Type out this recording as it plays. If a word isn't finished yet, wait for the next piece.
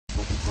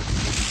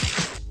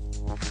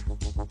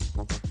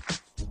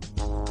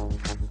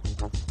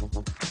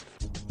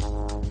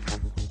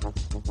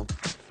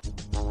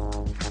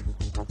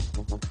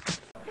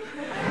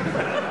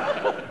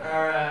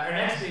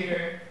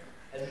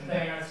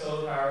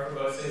Arbor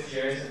for about 6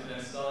 years and been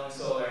installing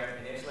solar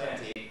in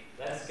Ypsilanti.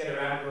 Let's get a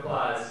round of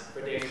applause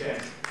for Dave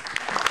Strenski.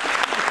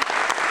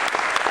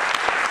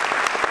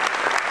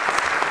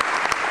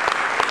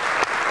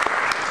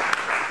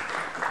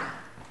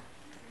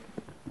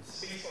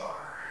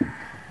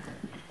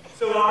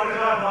 So I'm going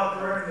to talk about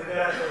the birth and the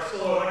death of a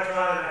solar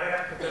electron, and I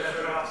have to put this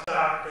right off the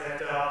top that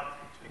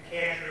you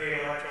can't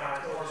create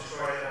electrons or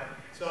destroy them.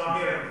 So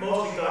I'm going to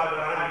mostly talk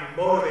about how you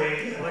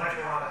motivate an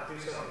electron to do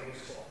something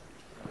useful.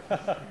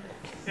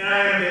 And I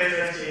am Dave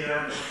Strenski.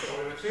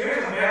 So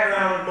here's some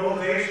background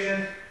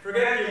motivation.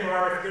 Forget the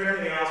environment, forget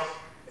everything else.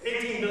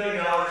 $18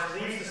 billion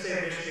leaves the state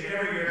of Michigan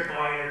every year to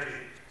buy energy.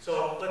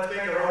 So let's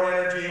make our own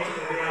energy, and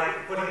we're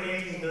like putting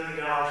 $18 billion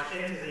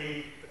into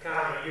the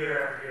economy year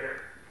after year.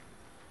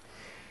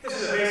 This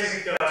is a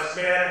basic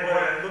schematic of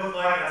what it looked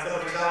like on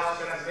somebody's house.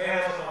 You've got some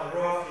panels up on the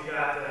roof, you've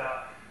got an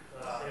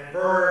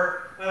inverter.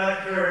 I like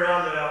to carry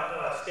around the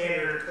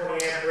standard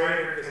 20 amp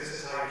breaker because this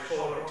is how your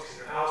solar hooks to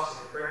your house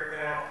and your breaker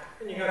panel.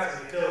 And you got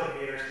some utility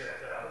meters that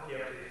hook you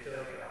up to the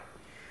utility panel.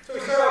 So we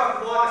start off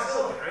with a block of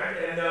silicon, right?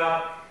 And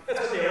that's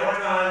what the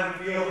electron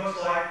field looks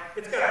like.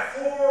 It's got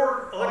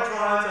 4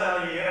 electrons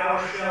on the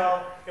outer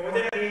shell, and what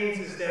that means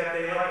is that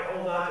they like to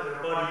hold on to their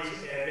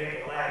buddies and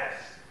make a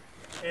lattice.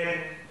 And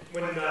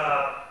when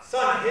the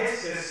sun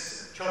hits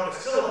this chunk of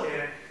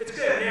silicon, it's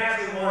going to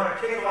naturally want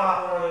to kick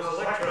off one of those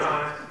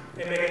electrons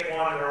and make it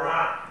wander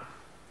around.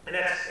 And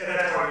that's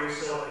why we use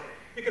silicon.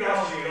 You can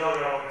also use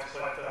other elements,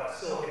 but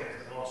silicon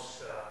is the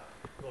most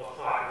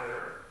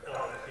popular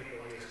element that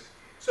people use.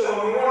 So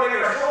when we want to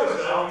make our solar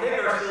cell, we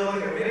take our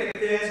silicon, we make it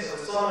thin so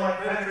the sunlight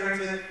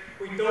penetrates it.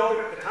 We dope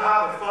it at the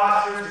top with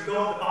phosphorus, we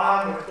dope the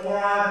bottom with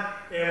boron,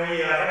 and we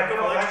have a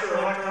couple extra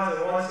electrons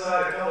on one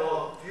side, a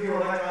couple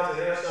fewer electrons on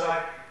the other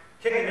side.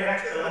 Kick an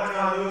extra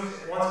electron loose,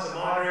 it wants to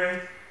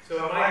migrate,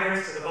 so it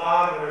migrates to the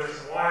bottom where there's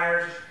some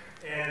wires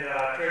and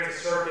creates a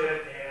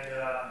circuit, and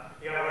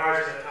you got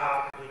wires at the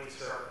top to complete the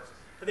circuits.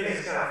 I think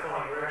it's kind of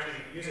funny, we're actually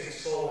using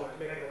solar to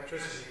make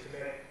electricity to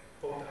make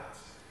photons.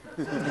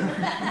 So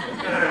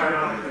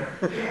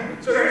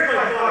here's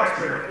my thought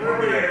experiment.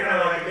 Everybody kind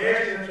of like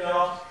imagine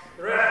themselves,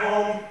 they're at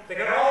home, they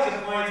got all these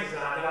appliances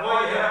on. Now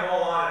why you have them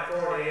all on at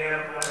 4 a.m.,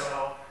 I don't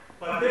know.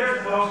 But there's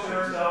a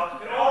poster and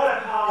stuff, and all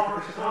that power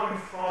is coming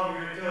from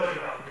your utility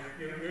belt.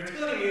 Your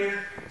utility meter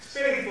is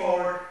spinning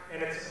forward,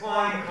 and it's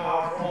supplying the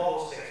power for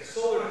all those things. The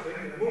solar,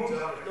 the moon's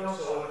up, there's no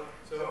solar,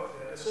 so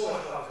the solar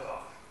comes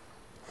off.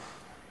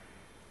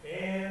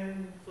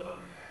 And flip.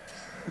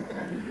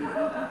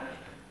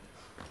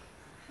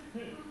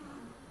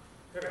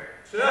 Okay.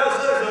 So now the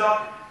sun is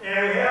up,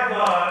 and we have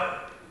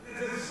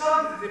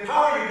the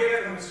power you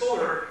get from the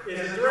solar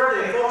is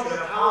directly a function of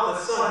how the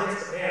sun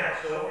hits the panel.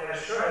 So at a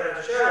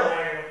shadow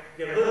angle,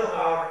 you get a little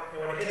power, and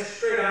when it hits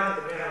straight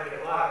onto the panel, you get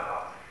a lot of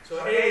power. So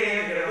at 8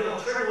 a.m., you get a little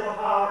trickle of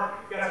power,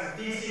 you got some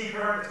DC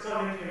current that's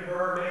coming into your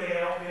inverter, making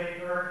an alternating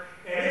current,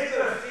 and it's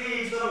going to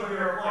feed some of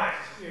your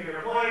appliances. Your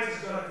appliance is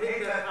going to take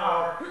that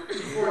power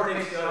before it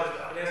takes the other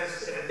stuff. And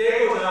as the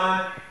day goes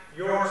on,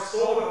 your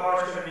solar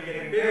power is going to be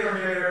getting bigger and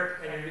bigger,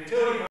 and your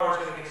utility power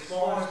is going to get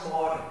smaller and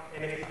smaller.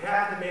 And if you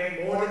have to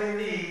make more than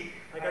you need,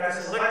 I got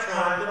this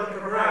electron looking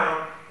for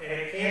ground, and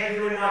it can't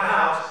do it in my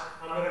house.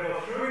 I'm going to go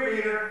through your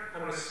meter,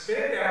 I'm going to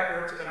spin it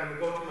backwards, and I'm going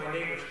to go to my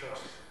neighbor's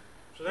toaster.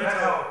 So that's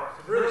how it works.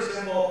 It's really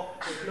simple.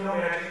 There's no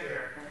magic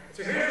there.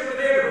 So here's what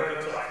the neighborhood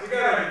looks like. We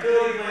got our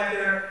utility plant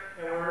there,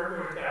 and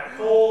we've got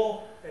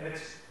coal, and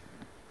it's.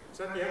 Is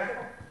that the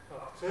echo? Oh.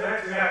 So we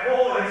got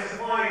coal, and it's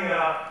supplying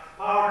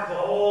power to the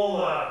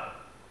whole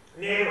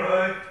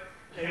neighborhood.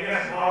 And you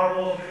got some power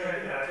poles,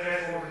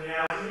 transformers in the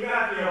house. And you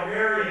got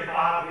Mary and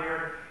Bob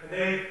here, and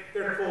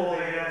they're cool.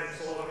 They have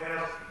some solar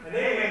panels, and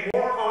they make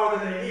more power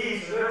than they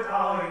need, so they're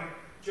following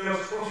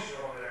Joe's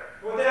pusher over there.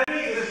 What that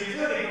means is the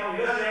utility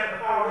company doesn't have to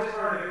power this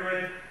part of the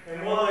grid,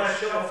 and one less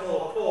shovel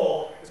full of coal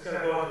is going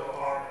to go into a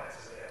power plant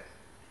today.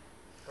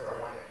 Or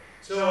one day.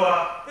 So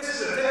this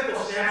is a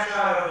typical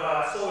snapshot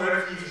of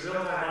solar entities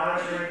real-time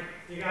monitoring.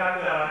 You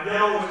got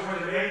yellow is what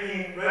you're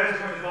making, red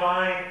is what you're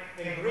buying,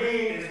 and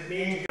green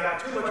means you got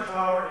too much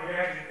power and you're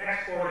actually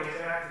exporting it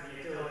back to the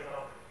utility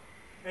company.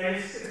 And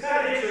it's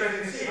kind of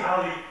interesting to see how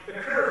the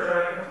curves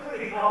are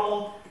completely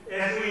coupled.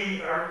 As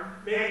we are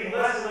making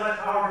less and less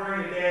power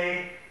during the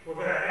day, we're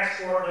going to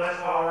export less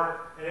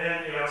power, and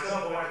then at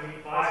some point we need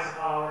to buy some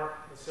power.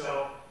 And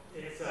so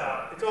it's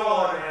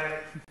all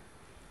automatic.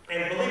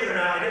 And believe it or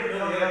not, I didn't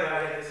know the other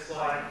guy had this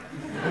slide.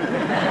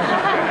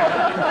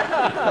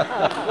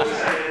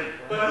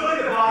 But look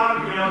at the bottom,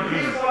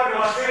 he's talking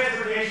about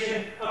transportation.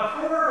 A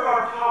quarter of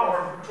our power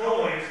from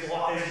petroleum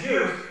is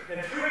used, and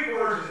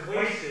 3/4 is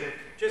wasted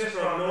just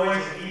from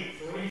noise and heat.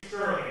 So we need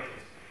Stirling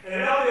engines. And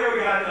then up there we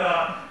got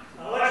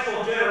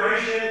electrical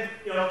generation.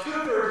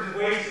 2/3 is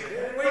wasted.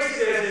 And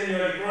wasted as in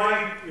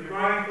you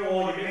grind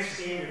coal, you make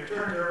steam, you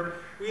turn turbine.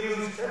 We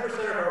lose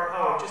 10% of our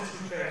power just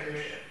through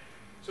transmission.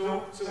 So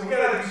we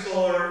got to do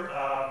solar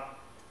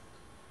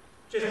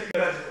just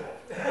because it's cool.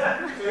 So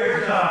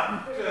here's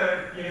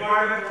the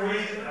environmental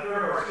reason. A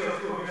third of our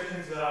CO2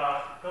 emissions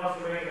comes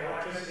from making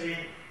electricity.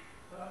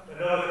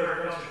 Another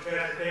third comes from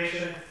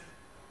transportation.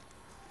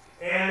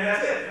 And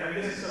that's it. I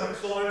mean, this is some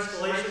solar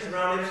installations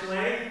around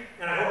Ypsilanti,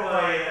 and I hope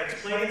I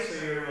explained it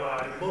so you're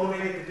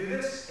motivated to do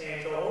this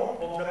and go home,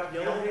 open up the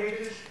yellow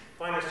pages,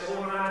 find a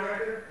solar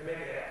contractor, and make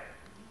it happen.